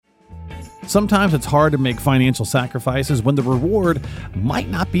Sometimes it's hard to make financial sacrifices when the reward might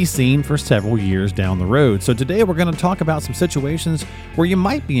not be seen for several years down the road. So today we're going to talk about some situations where you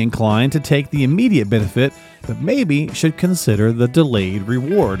might be inclined to take the immediate benefit, but maybe should consider the delayed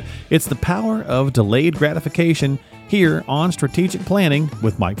reward. It's the power of delayed gratification here on Strategic Planning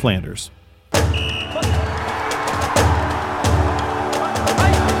with Mike Flanders.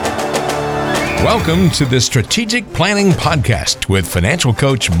 Welcome to the Strategic Planning Podcast with financial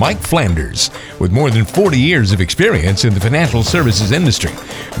coach Mike Flanders. With more than 40 years of experience in the financial services industry,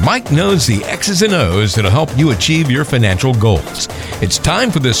 Mike knows the X's and O's that'll help you achieve your financial goals. It's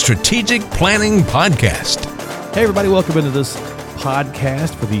time for the Strategic Planning Podcast. Hey everybody, welcome into this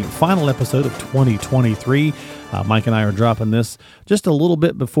podcast for the final episode of 2023. Mike and I are dropping this just a little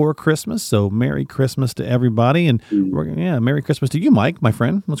bit before Christmas, so Merry Christmas to everybody. And Merry Christmas to you, Mike, my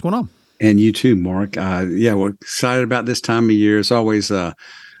friend. What's going on? And you too, Mark. We're excited about this time of year. It's always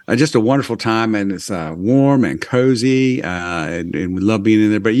just a wonderful time, and it's warm and cozy, and we love being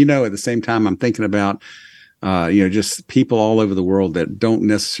in there. But, at the same time, I'm thinking about, just people all over the world that don't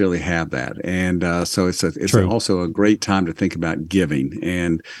necessarily have that. And so it's also a great time to think about giving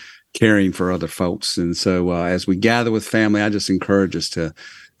and caring for other folks. And so as we gather with family, I just encourage us to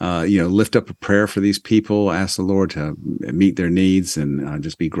lift up a prayer for these people, ask the Lord to meet their needs, and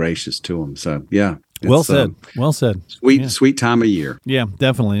just be gracious to them. So, yeah. Well said. Well said. Sweet time of year. Yeah,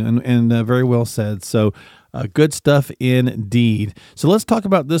 definitely. And very well said. So, good stuff indeed. So let's talk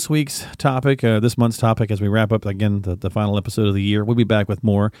about this week's topic, this month's topic, as we wrap up, again, the final episode of the year. We'll be back with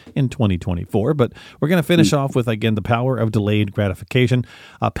more in 2024, but we're going to finish off with, again, the power of delayed gratification.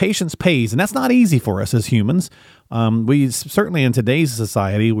 Patience pays, and that's not easy for us as humans. We certainly, in today's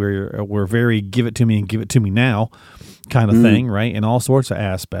society, we're very give it to me and give it to me now kind of thing, right, in all sorts of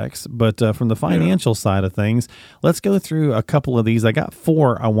aspects. But from the financial side of things, let's go through a couple of these. I got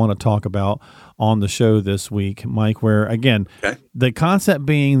 4 I want to talk about on the show this week, Mike, where, again, the concept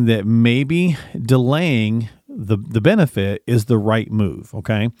being that maybe delaying the benefit is the right move,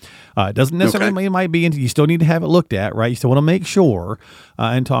 okay? It doesn't necessarily mean it might be, you still need to have it looked at, right? You still want to make sure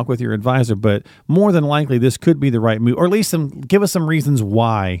and talk with your advisor, but more than likely this could be the right move, or at least give us some reasons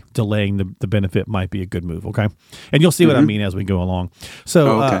why delaying the benefit might be a good move, okay? And you'll see what I mean as we go along.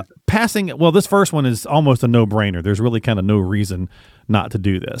 So this first one is almost a no-brainer. There's really kind of no reason not to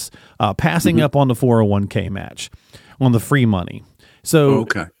do this. Passing up on the 401k match, on the free money. So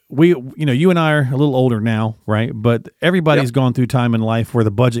you and I are a little older now, right? But everybody's gone through time in life where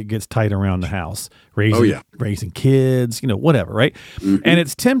the budget gets tight around the house, raising kids, whatever, right? And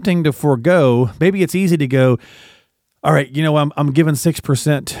it's tempting to forego. Maybe it's easy to go, all right, I'm giving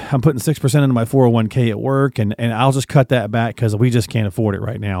 6%. I'm putting 6% into my 401k at work, and I'll just cut that back because we just can't afford it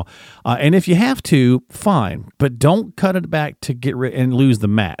right now. And if you have to, fine, but don't cut it back to get rid and lose the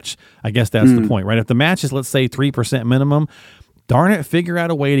match. I guess that's the point, right? If the match is, let's say, 3% minimum, darn it, figure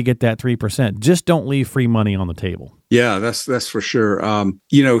out a way to get that 3%. Just don't leave free money on the table. Yeah, that's for sure.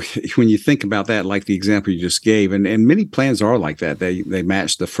 When you think about that, like the example you just gave, and many plans are like that. They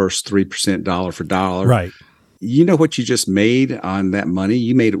match the first 3% dollar for dollar. Right. You know what you just made on that money?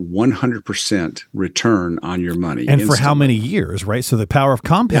 You made 100% return on your money. And instantly. For how many years, right? So the power of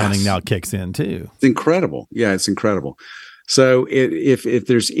compounding now kicks in too. It's incredible. Yeah, it's incredible. So if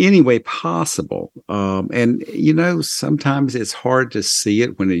there's any way possible, and sometimes it's hard to see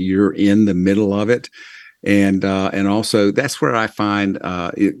it when you're in the middle of it. And also that's where I find,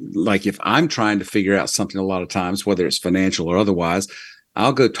 like if I'm trying to figure out something a lot of times, whether it's financial or otherwise,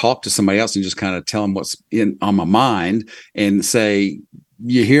 I'll go talk to somebody else and just kind of tell them what's on my mind and say,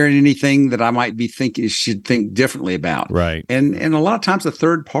 you hearing anything that I might be thinking should think differently about? Right. And a lot of times a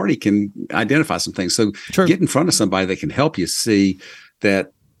third party can identify some things. So get in front of somebody that can help you see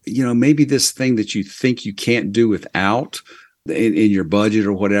that, maybe this thing that you think you can't do without in your budget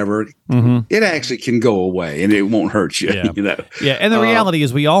or whatever, it actually can go away and it won't hurt you. Yeah. Yeah. And the reality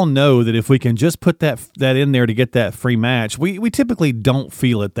is we all know that if we can just put that in there to get that free match, we typically don't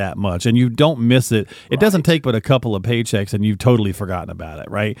feel it that much and you don't miss it. It doesn't take but a couple of paychecks and you've totally forgotten about it,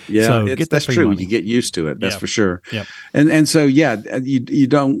 right? Yeah, so that's true. Money. You get used to it. That's for sure. Yep. And so, you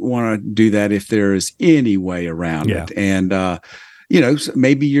don't want to do that if there is any way around it. And,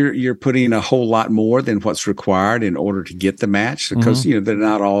 maybe you're putting a whole lot more than what's required in order to get the match because, they're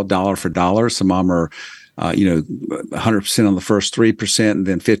not all dollar for dollar. Some of them are 100% on the first 3% and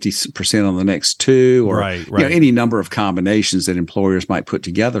then 50% on the next two, or right. Any number of combinations that employers might put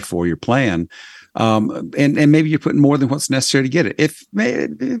together for your plan. And maybe you're putting more than what's necessary to get it. It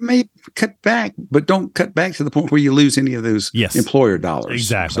may cut back, but don't cut back to the point where you lose any of those employer dollars.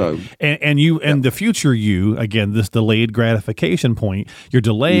 Exactly. So, and the future you, again, this delayed gratification point, you're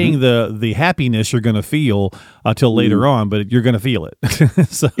delaying the happiness you're going to feel till later on, but you're going to feel it.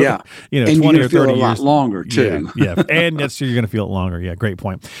 So, and 20 or 30 feel a years lot longer too. Yeah. And that's you're going to feel it longer. Yeah. Great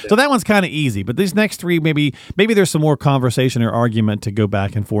point. So that one's kind of easy, but these next three, maybe there's some more conversation or argument to go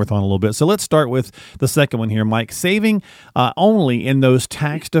back and forth on a little bit. So let's start with the second one here, Mike, saving only in those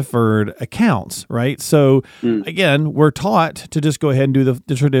tax-deferred accounts, right? So, again, we're taught to just go ahead and do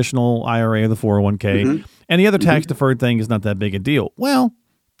the traditional IRA or the 401k, and the other tax-deferred thing is not that big a deal. Well,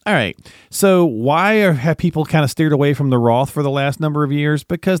 all right. So why have people kind of steered away from the Roth for the last number of years?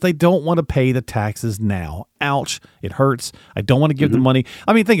 Because they don't want to pay the taxes now. Ouch. It hurts. I don't want to give the money.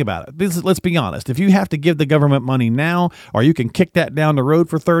 I mean, think about it. Let's be honest. If you have to give the government money now, or you can kick that down the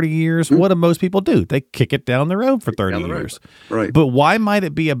road for 30 years, what do most people do? They kick it down the road for 30 years. Right. But why might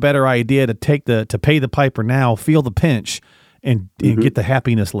it be a better idea to pay the piper now, feel the pinch, and get the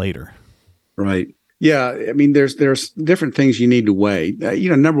happiness later? Right. Yeah, I mean, there's different things you need to weigh.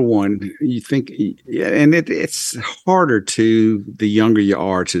 Number one, you think, and it's harder the younger you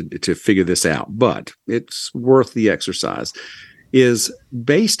are to figure this out, but it's worth the exercise. Is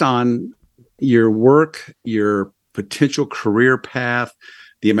based on your work, your potential career path,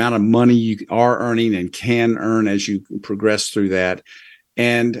 the amount of money you are earning and can earn as you progress through that.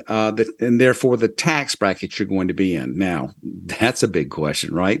 And therefore the tax bracket you're going to be in. Now, that's a big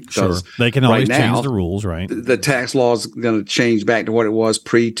question, right? Sure. They can always change the rules, right? The tax law is going to change back to what it was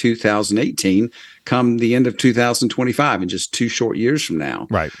pre-2018 come the end of 2025 in just 2 short years from now.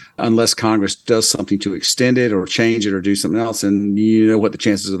 Right. Unless Congress does something to extend it or change it or do something else. And you know what the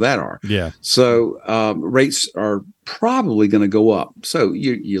chances of that are. Yeah. So rates are probably going to go up. So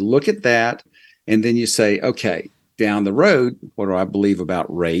you look at that and then you say, okay, down the road, what do I believe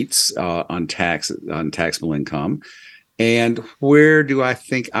about rates on taxable income, and where do I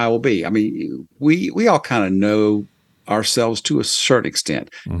think I will be? I mean, we all kind of know ourselves to a certain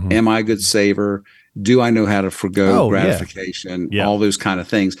extent. Am I a good saver? Do I know how to forgo gratification? Yeah. All those kind of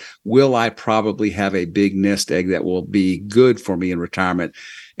things. Will I probably have a big nest egg that will be good for me in retirement?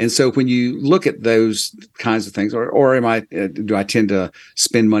 And so when you look at those kinds of things, or do I tend to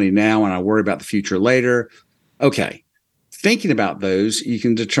spend money now and I worry about the future later? Okay, thinking about those, you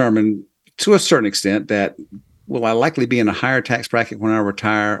can determine to a certain extent that will I likely be in a higher tax bracket when I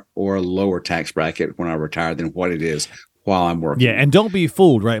retire or a lower tax bracket when I retire than what it is while I'm working. Yeah, and don't be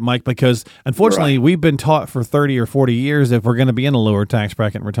fooled, right, Mike? Because unfortunately, we've been taught for 30 or 40 years if we're going to be in a lower tax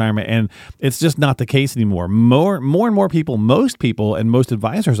bracket in retirement, and it's just not the case anymore. More and more people, most people and most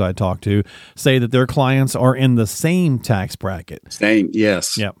advisors I talk to say that their clients are in the same tax bracket. Same,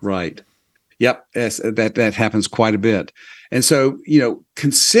 yes. Yep. Right. Yep, that happens quite a bit. And so,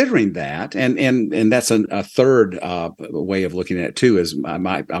 considering that, and that's a third way of looking at it too, is I'm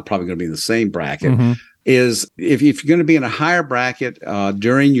probably going to be in the same bracket, is if you're going to be in a higher bracket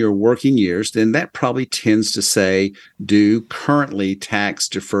during your working years, then that probably tends to say do currently tax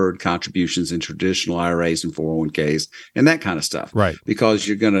deferred contributions in traditional IRAs and 401ks and that kind of stuff. Right. Because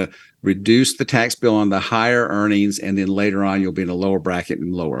you're going to reduce the tax bill on the higher earnings, and then later on you'll be in a lower bracket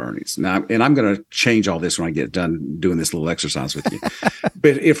and lower earnings. Now, and I'm going to change all this when I get done doing this little exercise with you.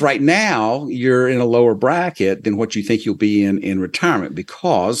 But if right now you're in a lower bracket than what you think you'll be in retirement,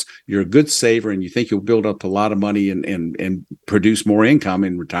 because you're a good saver and you think you'll build up a lot of money and produce more income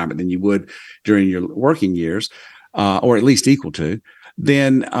in retirement than you would during your working years, or at least equal to,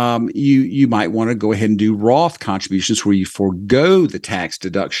 then you might want to go ahead and do Roth contributions where you forego the tax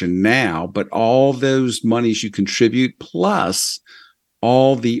deduction now, but all those monies you contribute plus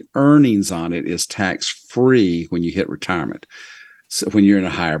all the earnings on it is tax-free when you hit retirement. So when you're in a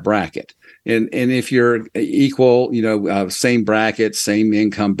higher bracket. And if you're equal, same bracket, same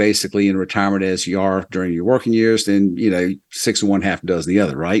income basically in retirement as you are during your working years, then, 6 1/2 does the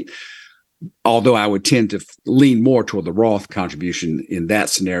other, right? Although I would tend to lean more toward the Roth contribution in that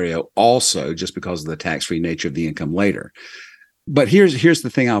scenario also, just because of the tax-free nature of the income later. But here's the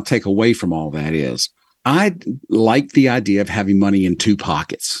thing I'll take away from all that is I like the idea of having money in 2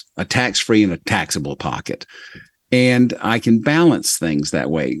 pockets, a tax-free and a taxable pocket. And I can balance things that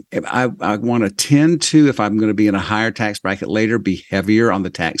way. I want to tend to, if I'm going to be in a higher tax bracket later, be heavier on the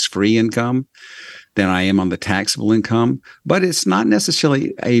tax-free income. than I am on the taxable income. But it's not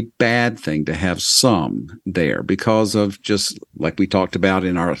necessarily a bad thing to have some there because of just like we talked about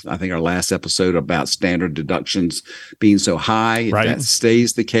in our last episode about standard deductions being so high. If that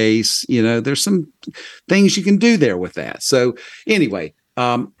stays the case, there's some things you can do there with that. So anyway,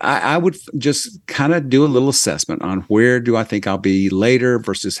 I would just kind of do a little assessment on where do I think I'll be later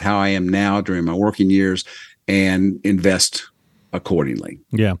versus how I am now during my working years and invest accordingly.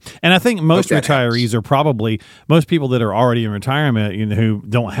 Yeah. And I think most retirees are probably, most people that are already in retirement, who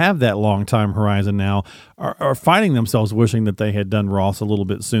don't have that long time horizon now are finding themselves wishing that they had done Roths a little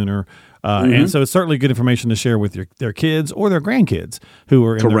bit sooner. And so it's certainly good information to share with their kids or their grandkids who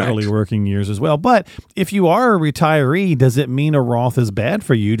are in their early working years as well. But if you are a retiree, does it mean a Roth is bad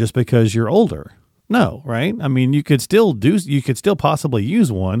for you just because you're older? No, right? I mean, you could still possibly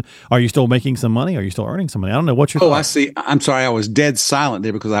use one. Are you still making some money? Are you still earning some money? I don't know what you're. I see. I'm sorry. I was dead silent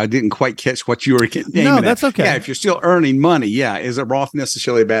there because I didn't quite catch what you were aiming No, that's okay. Yeah, if you're still earning money, is a Roth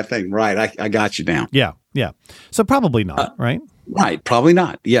necessarily a bad thing? Right. I got you now. Yeah. So probably not, right? Right. Probably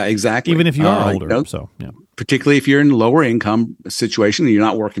not. Yeah, exactly. Even if you are older. Particularly if you're in a lower income situation and you're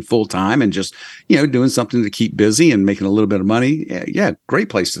not working full time and just, doing something to keep busy and making a little bit of money. Yeah. Great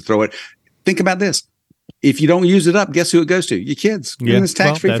place to throw it. Think about this. If you don't use it up, guess who it goes to? Your kids. Yeah. And it's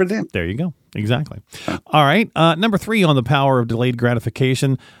tax-free for them. There you go. Exactly. All right. Number 3 on the power of delayed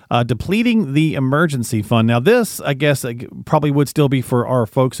gratification, depleting the emergency fund. Now, this, I guess, probably would still be for our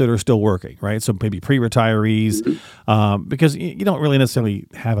folks that are still working, right? So maybe pre-retirees, because you don't really necessarily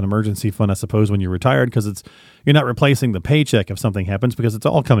have an emergency fund, I suppose, when you're retired, because you're not replacing the paycheck if something happens, because it's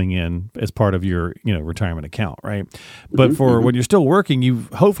all coming in as part of your retirement account, right? But for when you're still working,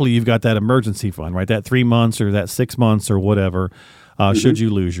 hopefully you've got that emergency fund, right? That 3 months or that 6 months or whatever. Should you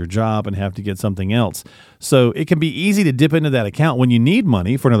lose your job and have to get something else. So it can be easy to dip into that account when you need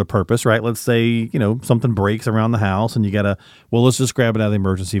money for another purpose, right? Let's say, something breaks around the house and you got to, let's just grab it out of the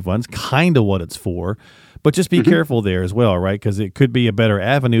emergency funds, kind of what it's for. But just be careful there as well, right? Because it could be a better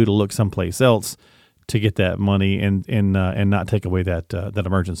avenue to look someplace else to get that money and not take away that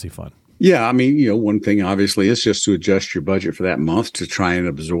emergency fund. Yeah, I mean, one thing obviously is just to adjust your budget for that month to try and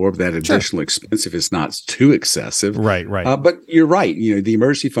absorb that additional expense if it's not too excessive. Right. But you're right. The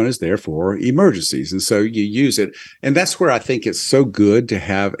emergency fund is there for emergencies, and so you use it. And that's where I think it's so good to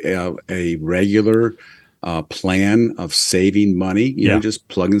have a regular plan of saving money. Just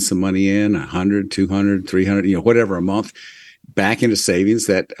plugging some money in, 100, 200, 300, whatever a month, back into savings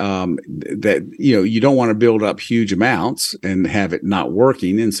that you don't want to build up huge amounts and have it not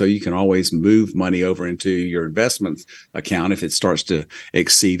working. And so you can always move money over into your investments account if it starts to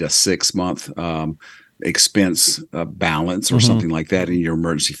exceed a 6-month expense balance or something like that in your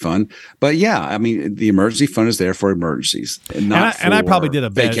emergency fund. But yeah, I mean, the emergency fund is there for emergencies and not and I probably did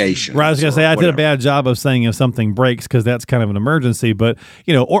a bad vacation. Right, I was going to say I did a bad job of saying if something breaks because that's kind of an emergency. But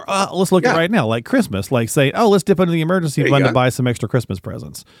or let's look at right now, like Christmas, like say, let's dip into the emergency fund to buy some extra Christmas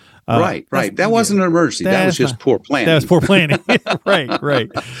presents. Right. That wasn't an emergency. That was just poor planning. That was poor planning. Right.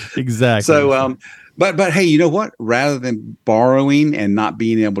 Exactly. So, But hey, you know what? Rather than borrowing and not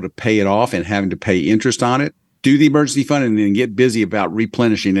being able to pay it off and having to pay interest on it, do the emergency fund and then get busy about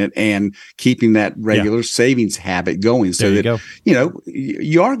replenishing it and keeping that regular savings habit going so that,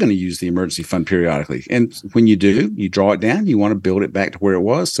 you are going to use the emergency fund periodically. And when you do, you draw it down, you want to build it back to where it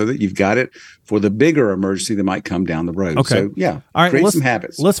was so that you've got it for the bigger emergency that might come down the road. Okay. So, all right, create some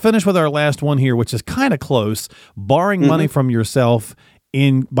habits. Let's finish with our last one here, which is kind of close. Borrowing money from yourself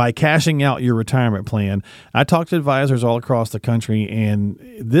by cashing out your retirement plan. I talk to advisors all across the country, and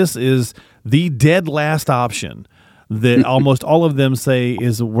this is the dead last option that almost all of them say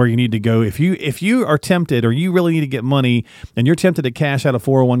is where you need to go. If you are tempted or you really need to get money and you're tempted to cash out a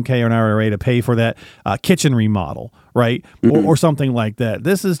 401k or an IRA to pay for that kitchen remodel, right? Or something like that.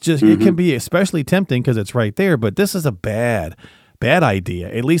 This is just, it can be especially tempting because it's right there, but this is a bad idea.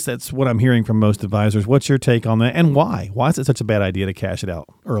 At least that's what I'm hearing from most advisors. What's your take on that, and why? Why is it such a bad idea to cash it out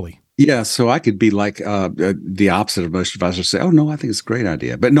early? Yeah, so I could be like the opposite of most advisors say, oh, no, I think it's a great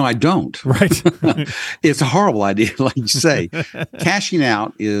idea. But no, I don't. Right. It's a horrible idea, like you say. Cashing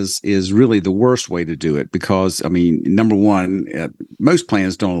out is really the worst way to do it because, I mean, number one, most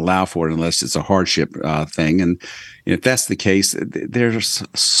plans don't allow for it unless it's a hardship thing. And if that's the case, there's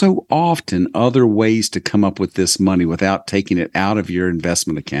so often other ways to come up with this money without taking it out of your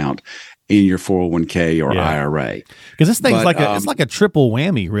investment account in your 401k or IRA. Because this thing's it's like a triple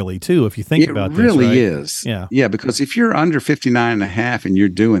whammy, really, too, if you think about this. It really right? is. Yeah. Yeah, because if you're under 59 and a half and you're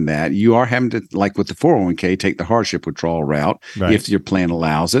doing that, you are having to, like with the 401k, take the hardship withdrawal route if your plan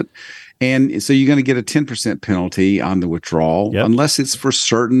allows it. And so you're going to get a 10% penalty on the withdrawal, unless it's for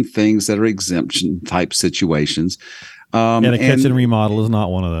certain things that are exemption type situations. And a kitchen remodel is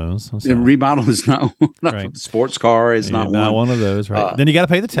not one of those. The remodel is not right. Sports car is not one of those, right? Then you got to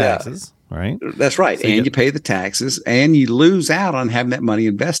pay the taxes, right? That's right. So you pay the taxes, and you lose out on having that money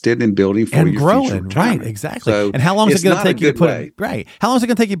invested in building for your growing, future retirement. Right? Exactly. So and how long is it going to take you to put it right? How long is it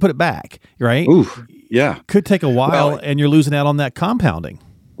going to take you to put it back? Right? Ooh, yeah. Could take a while, and you're losing out on that compounding.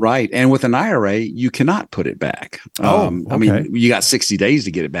 Right. And with an IRA, you cannot put it back. Okay. I mean, you got 60 days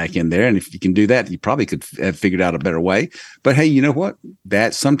to get it back in there. And if you can do that, you probably could have figured out a better way. But hey, you know what?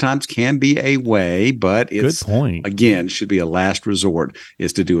 That sometimes can be a way, but it's, good point. Again, should be a last resort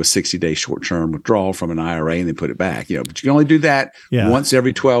is to do a 60-day short-term withdrawal from an IRA and then put it back. But you can only do that once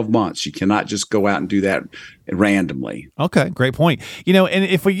every 12 months. You cannot just go out and do that randomly. Okay, great point. And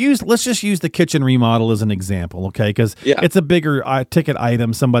if let's just use the kitchen remodel as an example, okay? Because it's a bigger ticket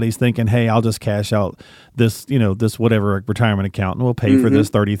item. Somebody's thinking, hey, I'll just cash out this, this whatever retirement account and we'll pay for this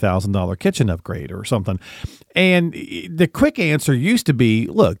 $30,000 kitchen upgrade or something. And the quick answer used to be,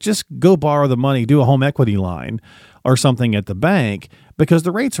 look, just go borrow the money, do a home equity line or something at the bank because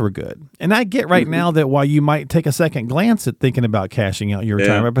the rates were good. And I get right now that while you might take a second glance at thinking about cashing out your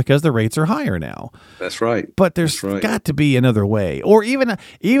retirement because the rates are higher now. That's right. But there's got to be another way. Or even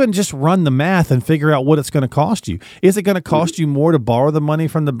just run the math and figure out what it's going to cost you. Is it going to cost you more to borrow the money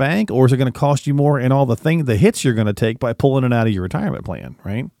from the bank, or is it going to cost you more in all the hits you're going to take by pulling it out of your retirement plan,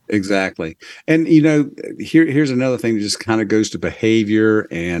 right? Exactly. And, here's another thing that just kind of goes to behavior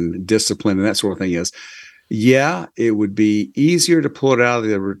and discipline and that sort of thing is, it would be easier to pull it out of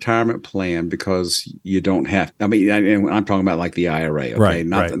the retirement plan because you don't have. I mean, I'm talking about like the IRA, okay, right,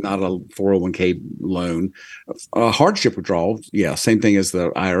 not a 401k loan, a hardship withdrawal. Yeah, same thing as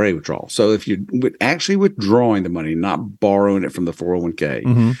the IRA withdrawal. So if you're actually withdrawing the money, not borrowing it from the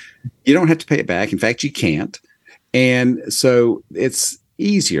 401k, you don't have to pay it back. In fact, you can't. And so it's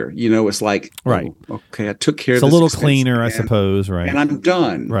easier. It's like, right. Okay, I took care of this. It's a little cleaner, I suppose, right? And I'm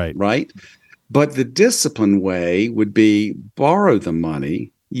done. Right. But the discipline way would be borrow the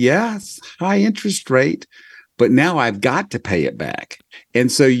money. It's high interest rate, but now I've got to pay it back. And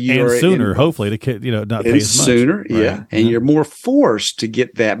so you're sooner, hopefully, to not pay as much. Sooner, and you're more forced to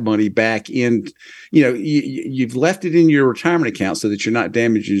get that money back in. You've left it in your retirement account so that you're not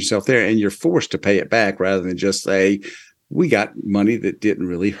damaging yourself there, and you're forced to pay it back rather than just say, we got money that didn't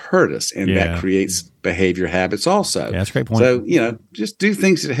really hurt us. And that creates behavior habits also. Yeah, that's a great point. So, just do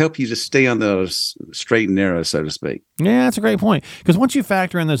things that help you to stay on the straight and narrow, so to speak. Yeah, that's a great point. Because once you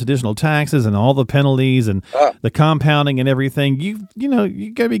factor in those additional taxes and all the penalties and the compounding and everything, you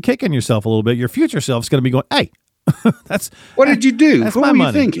got to be kicking yourself a little bit. Your future self's going to be going, hey, what did you do? That's what my were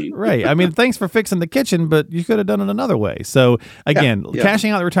money. You thinking? Right. I mean, thanks for fixing the kitchen, but you could have done it another way. So again,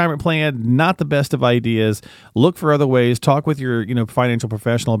 cashing out the retirement plan, not the best of ideas. Look for other ways. Talk with your, financial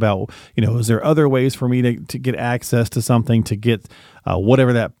professional about, is there other ways for me to get access to something, to get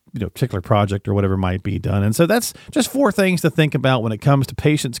whatever that particular project or whatever might be done. And so that's just 4 things to think about when it comes to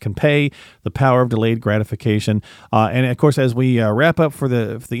Patience Can Pay, the power of delayed gratification. And of course, as we wrap up for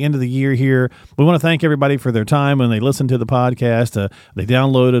the end of the year here, we want to thank everybody for their time when they listen to the podcast. They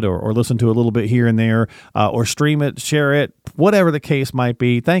download it or listen to a little bit here and there, or stream it, share it, whatever the case might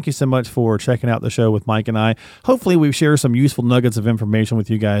be. Thank you so much for checking out the show with Mike and I. Hopefully we've shared some useful nuggets of information with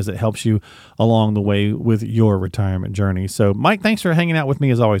you guys that helps you along the way with your retirement journey. So Mike, thanks for hanging out with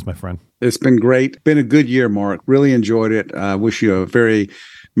me as always, my friend. It's been great. Been a good year, Mark. Really enjoyed it. I wish you a very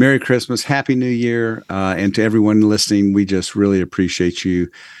Merry Christmas, Happy New Year. And to everyone listening, we just really appreciate you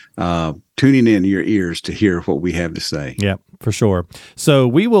tuning in your ears to hear what we have to say. Yeah, for sure. So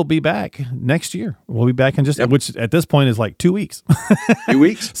we will be back next year. We'll be back in which at this point is like 2 weeks. 2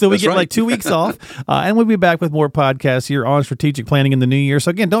 weeks. So we get like 2 weeks off, and we'll be back with more podcasts here on strategic planning in the new year.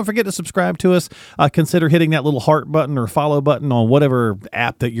 So again, don't forget to subscribe to us. Consider hitting that little heart button or follow button on whatever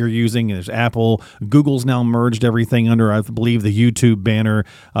app that you're using. There's Apple. Google's now merged everything under, I believe, the YouTube banner,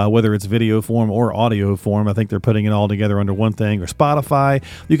 whether it's video form or audio form. I think they're putting it all together under one thing, or Spotify.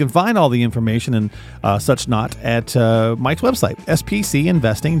 You can find all the information and such not at Mike's website,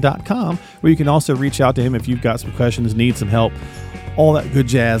 spcinvesting.com, where you can also reach out to him if you've got some questions, need some help, all that good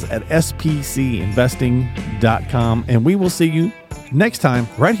jazz at spcinvesting.com. And we will see you next time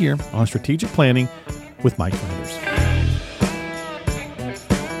right here on Strategic Planning with Mike Flanders.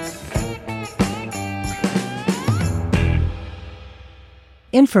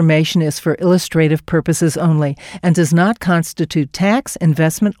 Information is for illustrative purposes only and does not constitute tax,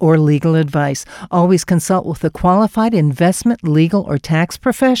 investment, or legal advice. Always consult with a qualified investment, legal, or tax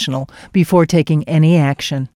professional before taking any action.